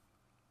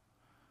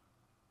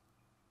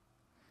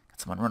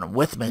 Got someone running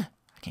with me.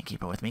 I can't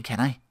keep her with me, can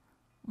I?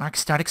 Mark,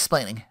 start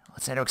explaining.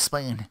 Let's try to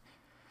explain.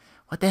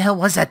 What the hell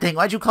was that thing?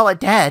 Why'd you call it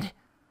Dad?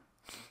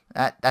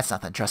 That's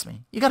nothing, trust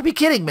me. You gotta be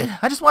kidding me.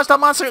 I just watched that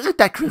monster eat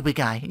that creepy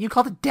guy, and you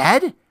called it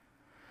Dad?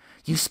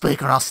 You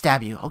speak or I'll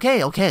stab you. Okay.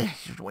 You're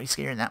way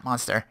scarier than that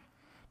monster.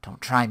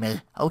 Don't try me.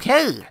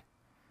 Okay.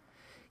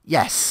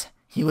 Yes,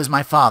 he was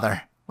my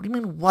father. What do you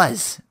mean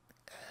was?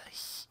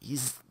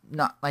 He's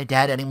not my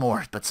dad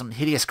anymore, but some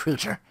hideous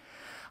creature.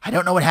 I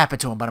don't know what happened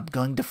to him, but I'm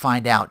going to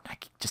find out. I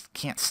just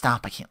can't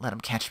stop. I can't let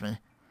him catch me.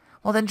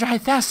 Well, then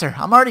drive faster.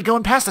 I'm already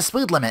going past the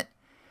speed limit.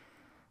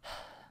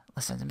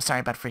 Listen, I'm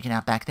sorry about freaking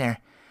out back there.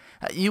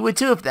 You would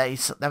too if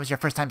that was your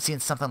first time seeing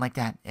something like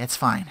that. It's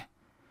fine.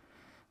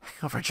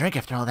 Go for a drink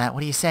after all that.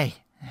 What do you say?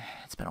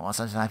 It's been a while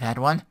since I've had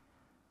one.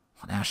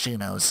 Well, now she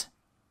knows.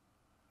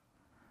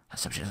 I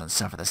hope she doesn't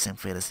suffer the same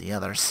fate as the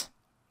others.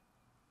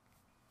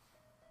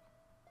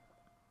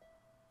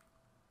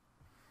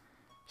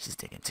 She's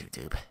digging too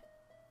deep.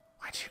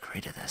 Why'd you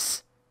agree to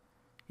this?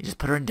 You just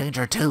put her in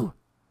danger too.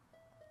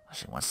 Well,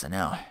 she wants to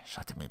know. She'll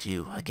have to meet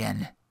you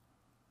again.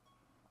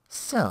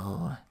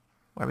 So,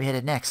 where are we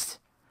headed next?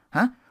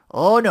 Huh?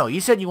 Oh no,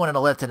 you said you wanted to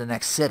live to the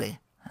next city.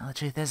 Well, the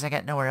truth is I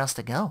got nowhere else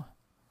to go.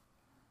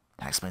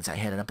 That explains I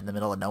headed up in the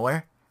middle of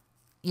nowhere?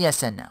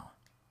 Yes and no.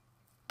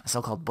 My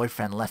so-called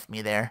boyfriend left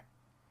me there.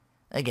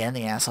 Again,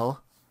 the asshole.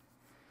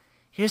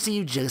 Here's to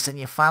you, Jason.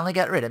 You finally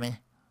got rid of me.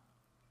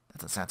 That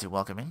doesn't sound too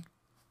welcoming.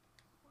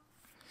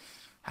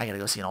 I gotta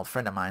go see an old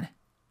friend of mine.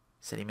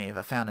 Said he may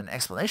have found an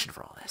explanation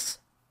for all this.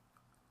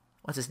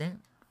 What's his name?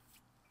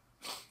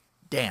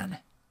 Dan.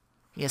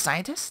 He a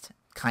scientist?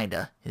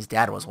 Kinda. His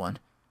dad was one.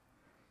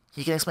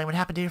 You can explain what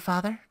happened to your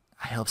father?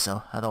 I hope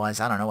so. Otherwise,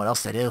 I don't know what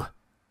else to do.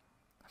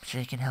 I'm sure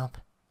you can help.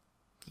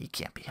 He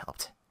can't be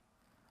helped.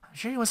 I'm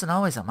sure he wasn't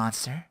always a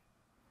monster.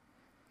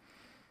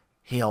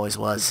 He always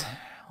was.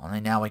 Only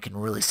now I can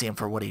really see him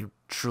for what he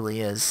truly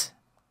is.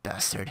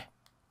 Bastard.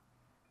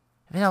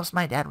 If it helps,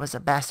 my dad was a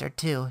bastard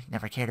too. He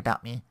never cared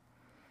about me.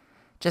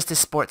 Just his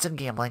sports and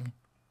gambling.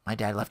 My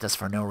dad left us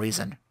for no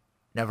reason.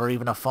 Never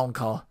even a phone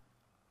call.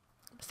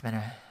 Must have been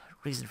a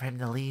reason for him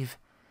to leave.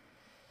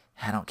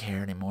 I don't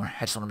care anymore.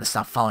 I just want him to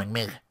stop following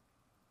me.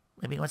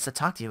 Maybe he wants to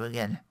talk to you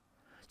again.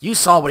 You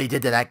saw what he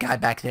did to that guy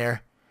back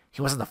there.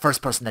 He wasn't the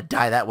first person to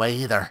die that way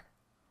either.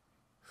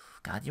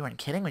 God, you weren't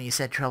kidding when you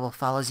said trouble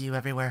follows you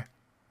everywhere.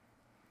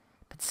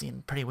 Been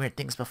seeing pretty weird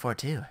things before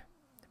too.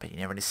 I bet you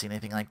never seen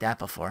anything like that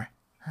before.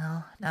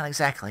 Well, not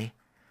exactly.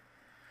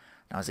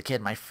 When I was a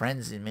kid, my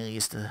friends and me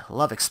used to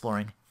love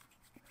exploring.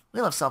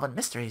 We loved solving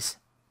mysteries.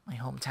 My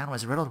hometown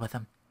was riddled with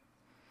them.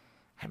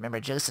 I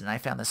remember Jason and I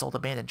found this old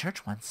abandoned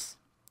church once.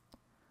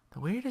 The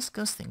weirdest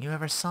ghost thing you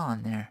ever saw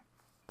in there.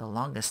 The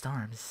longest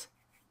arms.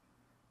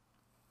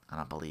 I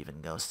don't believe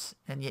in ghosts.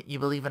 And yet you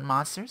believe in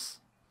monsters?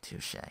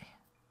 Touché.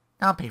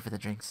 I'll pay for the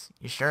drinks.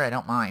 You sure? I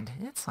don't mind.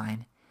 It's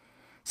fine.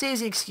 It's an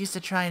easy excuse to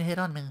try and hit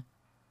on me.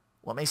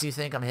 What makes you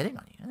think I'm hitting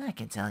on you? I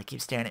can tell he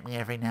keeps staring at me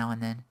every now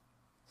and then.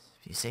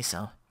 If you say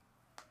so.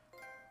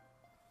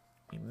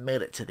 We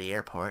made it to the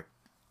airport.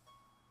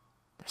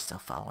 They're still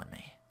following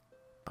me.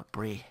 But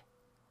Bree,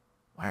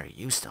 why are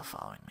you still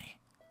following me?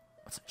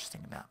 What's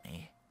interesting about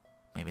me?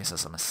 Maybe this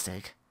is a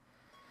mistake.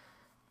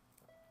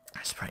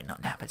 There's probably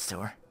nothing happens to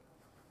her.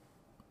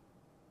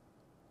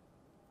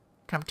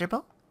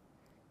 Comfortable?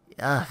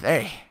 Yeah,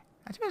 very.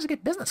 I think it was a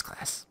good business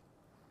class.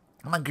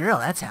 I'm a girl,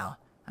 that's how.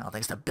 Well,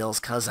 thanks to Bill's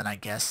cousin, I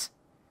guess.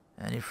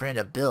 A new friend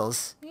of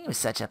Bill's. He was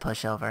such a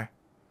pushover.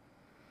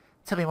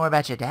 Tell me more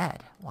about your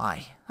dad.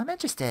 Why? I'm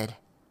interested.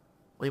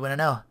 What do you want to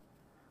know?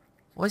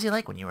 What was he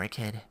like when you were a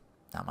kid?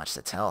 Not much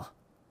to tell.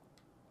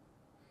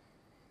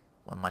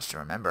 Wasn't much to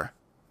remember.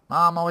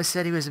 Mom always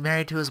said he was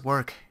married to his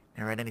work.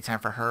 Never had any time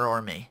for her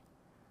or me.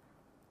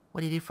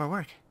 What do you do for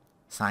work?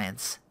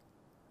 Science.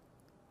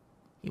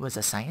 He was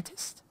a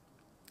scientist?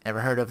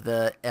 Ever heard of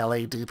the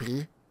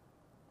LADP?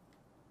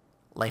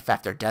 Life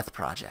After Death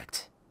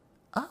Project.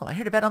 Oh, I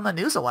heard about it on the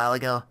news a while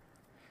ago.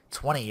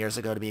 20 years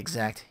ago to be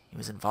exact. He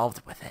was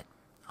involved with it.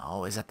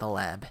 Always at the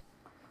lab.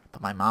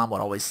 But my mom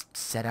would always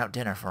set out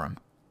dinner for him.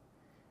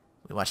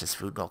 We watched his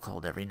food go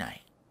cold every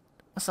night.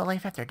 What's the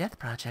Life After Death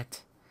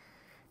Project?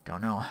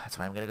 Don't know. That's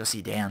why I'm gonna go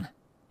see Dan.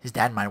 His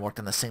dad and mine worked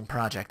on the same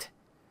project.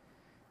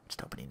 Just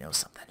hoping he knows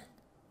something.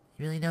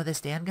 You really know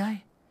this Dan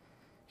guy?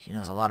 He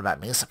knows a lot about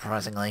me,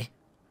 surprisingly.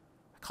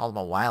 I called him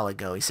a while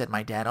ago. He said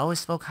my dad always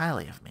spoke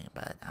highly of me,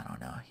 but I don't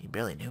know. He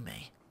barely knew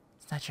me.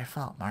 It's not your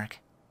fault, Mark.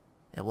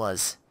 It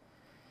was.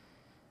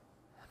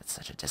 It's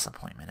such a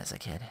disappointment as a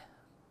kid.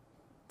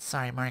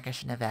 Sorry, Mark. I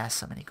shouldn't have asked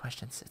so many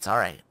questions. It's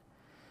alright.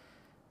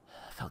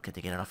 Felt good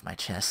to get it off my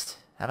chest.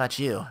 How about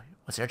you?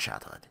 What's your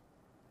childhood?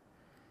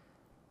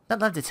 I'd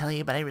love to tell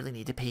you, but I really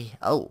need to pee.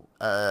 Oh,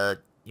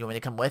 you want me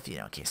to come with you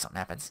in case something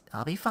happens?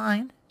 I'll be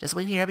fine. Just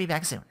wait here. I'll be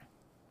back soon.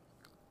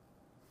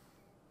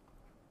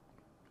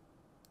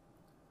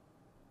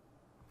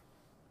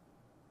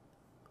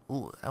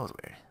 Ooh, that was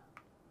weird.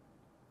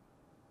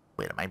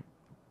 Wait, am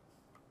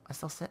I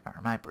still sit? Or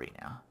am I Bree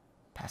now?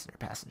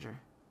 Passenger.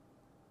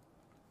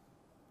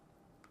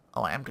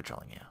 Oh, I am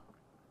controlling you.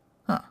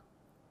 Huh.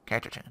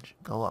 Character change.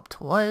 Go up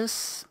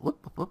twice. Whoop,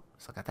 whoop, whoop.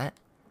 Still got that.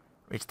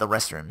 Reach the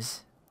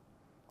restrooms.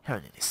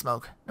 Here, need to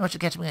smoke. No one should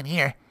catch me in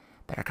here.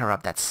 Better cover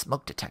up that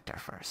smoke detector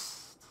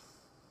first.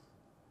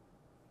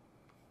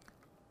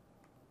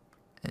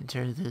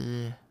 Enter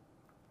the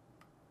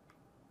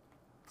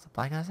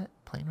supply closet?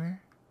 Plain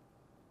rear?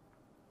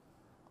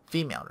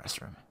 Female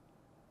restroom.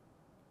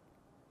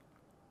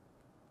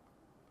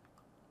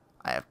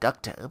 I have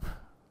duct tape.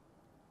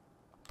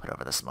 Put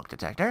over the smoke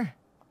detector.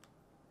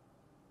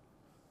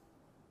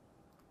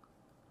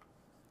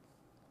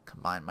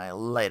 Combine my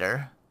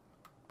lighter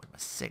with my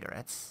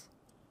cigarettes.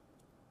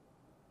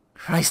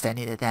 Christ, I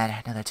needed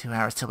that. Another 2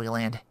 hours till we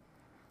land.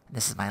 And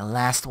this is my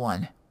last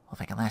one. Well,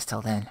 if I can last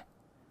till then.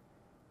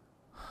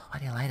 Why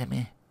do you lie to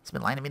me? He's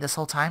been lying to me this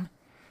whole time?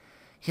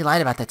 He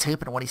lied about the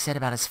tape and what he said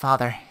about his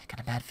father. Got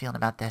a bad feeling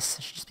about this.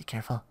 I should just be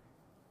careful.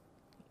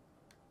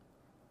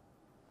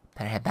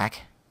 Better head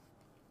back.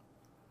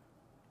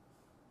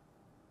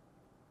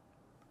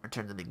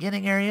 Return to the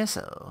beginning area,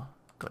 so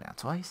go down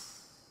twice.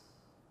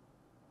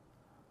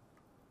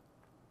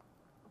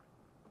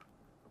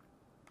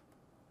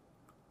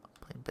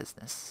 Plain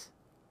business.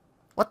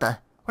 What the?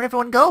 Where'd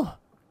everyone go?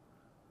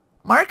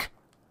 Mark?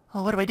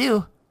 Oh, what do I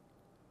do?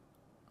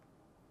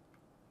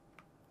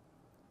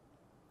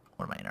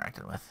 What am I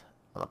interacting with?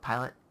 With a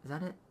pilot? Is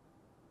that it?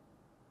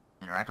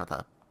 Interact with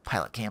a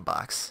pilot cam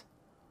box.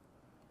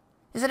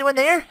 Is anyone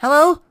there?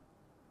 Hello?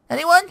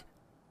 Anyone?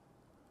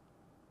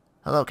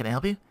 Hello, can I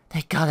help you?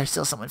 Thank God there's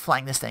still someone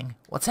flying this thing.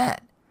 What's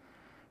that?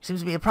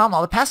 Seems to be a problem.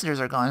 All the passengers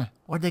are gone.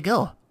 Where'd they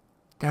go?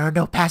 There are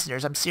no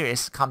passengers. I'm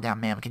serious. Calm down,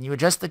 ma'am. Can you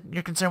address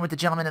your concern with the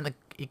gentleman in the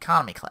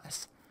economy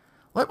class?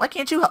 What? Why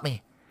can't you help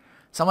me?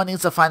 Someone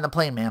needs to find the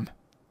plane, ma'am.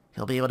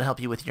 He'll be able to help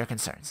you with your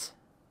concerns.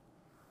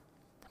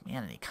 The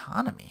man in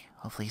economy.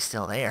 Hopefully he's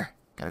still there.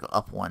 Gotta go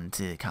up one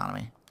to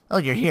economy. Oh,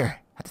 you're here.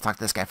 Have to talk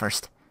to this guy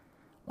first.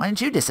 Why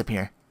didn't you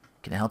disappear?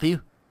 Can I help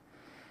you?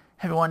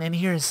 Everyone in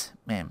here is...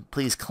 Ma'am,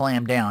 please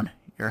clam down.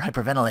 You're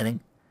hyperventilating.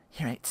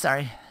 You're right,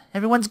 sorry.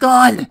 Everyone's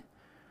gone!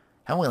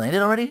 Haven't we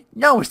landed already?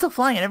 No, we're still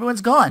flying and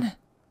everyone's gone.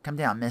 Come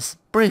down, miss.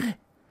 Brig.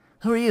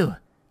 Who are you?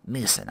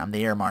 Mason, I'm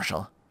the air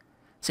marshal.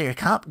 So you're a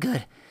cop?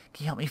 Good.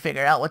 Can you help me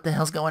figure out what the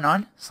hell's going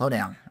on? Slow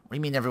down. What do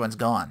you mean everyone's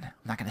gone? I'm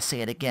not gonna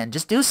say it again.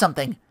 Just do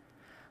something.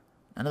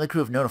 None of the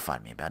crew have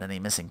notified me about any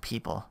missing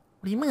people.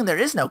 What do you mean there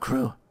is no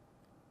crew?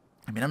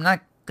 I mean, I'm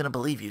not gonna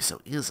believe you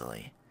so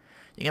easily.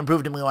 You can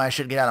prove to me why I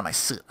should get out of my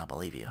suit. I'll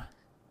believe you.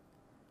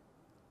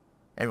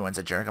 Everyone's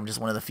a jerk. I'm just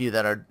one of the few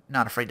that are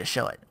not afraid to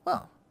show it.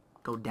 Well,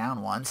 go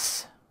down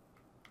once.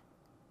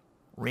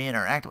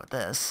 Re-interact with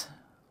this.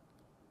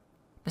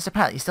 Mr.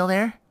 Pilot, you still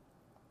there?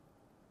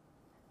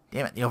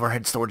 Damn it, the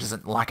overhead storage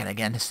isn't locking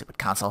again. Stupid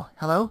console.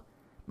 Hello?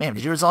 Ma'am,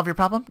 did you resolve your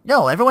problem?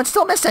 No, everyone's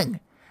still missing!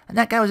 And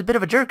that guy was a bit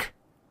of a jerk.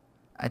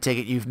 I take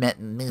it you've met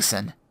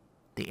Mason,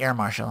 the air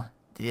marshal.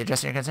 Did he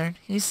address your concern?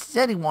 He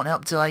said he won't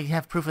help till I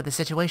have proof of the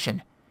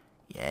situation.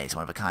 Yeah, he's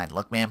one of a kind.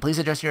 Look, ma'am, please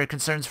address your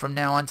concerns from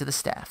now on to the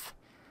staff.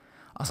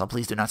 Also,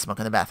 please do not smoke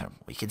in the bathroom.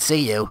 We can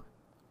see you.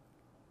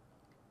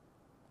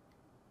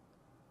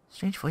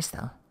 Strange voice,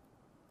 though.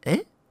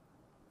 Eh?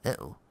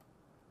 Uh-oh.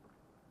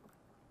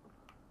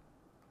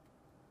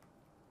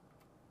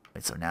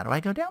 Wait, so now do I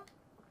go down?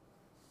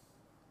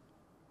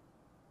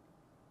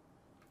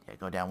 Yeah,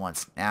 go down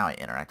once. Now I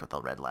interact with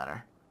the red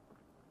ladder.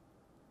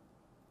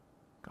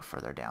 Go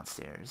further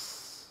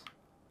downstairs.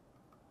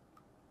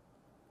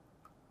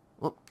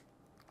 Whoop.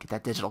 Get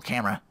that digital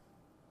camera.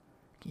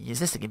 Can you use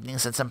this to give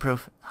Mason some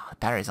proof? Oh, the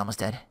battery's almost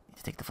dead. Need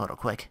to take the photo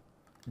quick.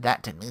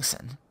 That to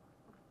Mason.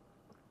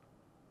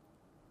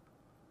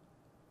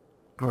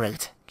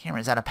 Great.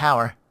 Camera's out of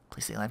power.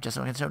 Please stay alive just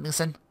so I can show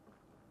Mason.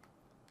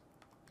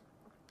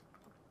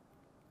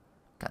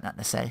 Got nothing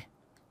to say.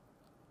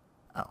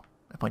 Oh,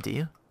 I point to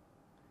you.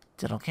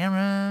 Digital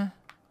camera.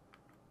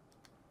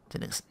 To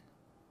Mason.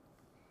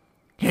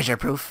 Here's your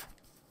proof.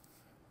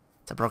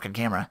 It's a broken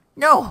camera.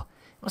 No!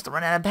 It must have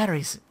run out of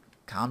batteries.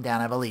 Calm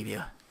down, I believe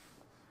you.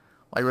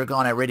 While you were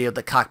gone, I radioed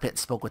the cockpit and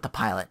spoke with the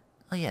pilot.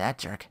 Oh yeah, that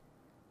jerk.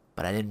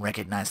 But I didn't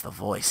recognize the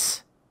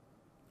voice.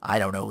 I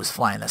don't know who's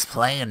flying this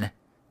plane.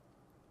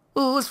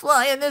 Who's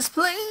flying this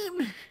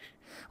plane?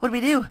 What do we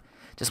do?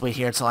 Just wait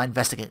here until I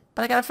investigate.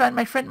 But I gotta find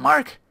my friend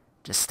Mark.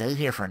 Just stay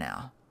here for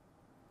now.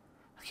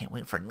 I can't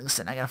wait for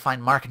Mason. I gotta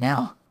find Mark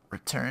now.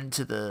 Return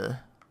to the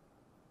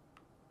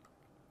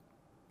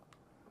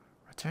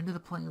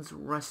plane's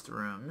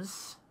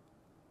restrooms.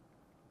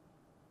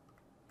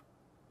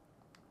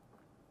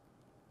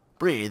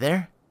 Bree, are you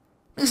there?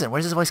 Mason,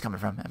 where's his voice coming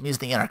from? I'm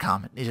using the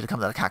intercom. I need you to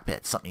come to the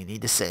cockpit. Something you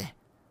need to say.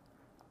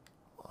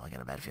 Well, I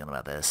got a bad feeling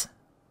about this.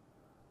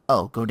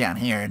 Oh, go down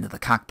here into the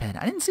cockpit.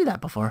 I didn't see that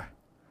before.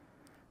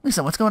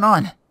 Mason, what's going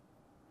on?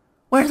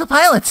 Where are the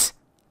pilots?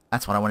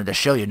 That's what I wanted to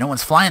show you. No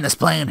one's flying this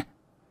plane.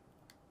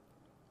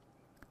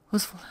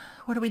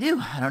 What do we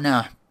do? I don't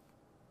know.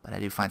 But I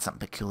do find something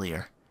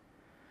peculiar.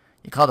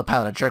 You called the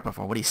pilot a jerk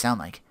before. What do you sound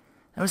like?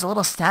 There was a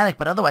little static,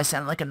 but otherwise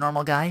sounded like a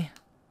normal guy.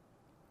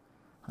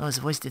 Although his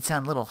voice did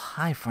sound a little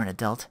high for an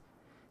adult.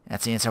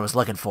 That's the answer I was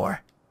looking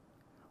for.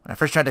 When I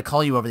first tried to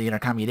call you over the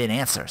intercom, you didn't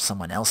answer.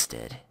 Someone else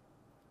did.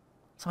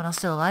 Someone else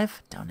still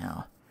alive? Don't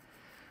know.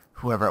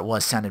 Whoever it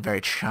was sounded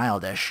very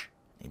childish.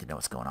 Need to know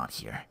what's going on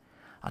here.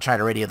 I'll try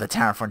to radio the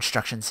tower for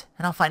instructions,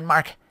 and I'll find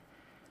Mark.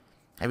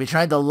 Have you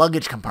tried the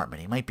luggage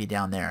compartment? He might be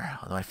down there,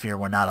 although I fear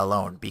we're not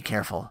alone. Be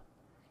careful.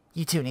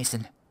 You too,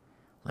 Neeson.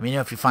 Let me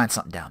know if you find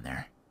something down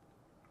there.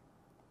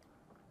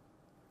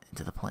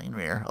 Into the plane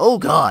rear. Oh,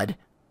 God!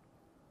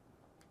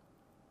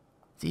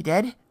 Is he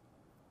dead?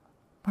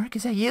 Mark,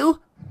 is that you?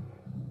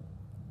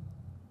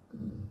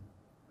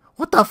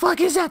 What the fuck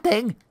is that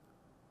thing?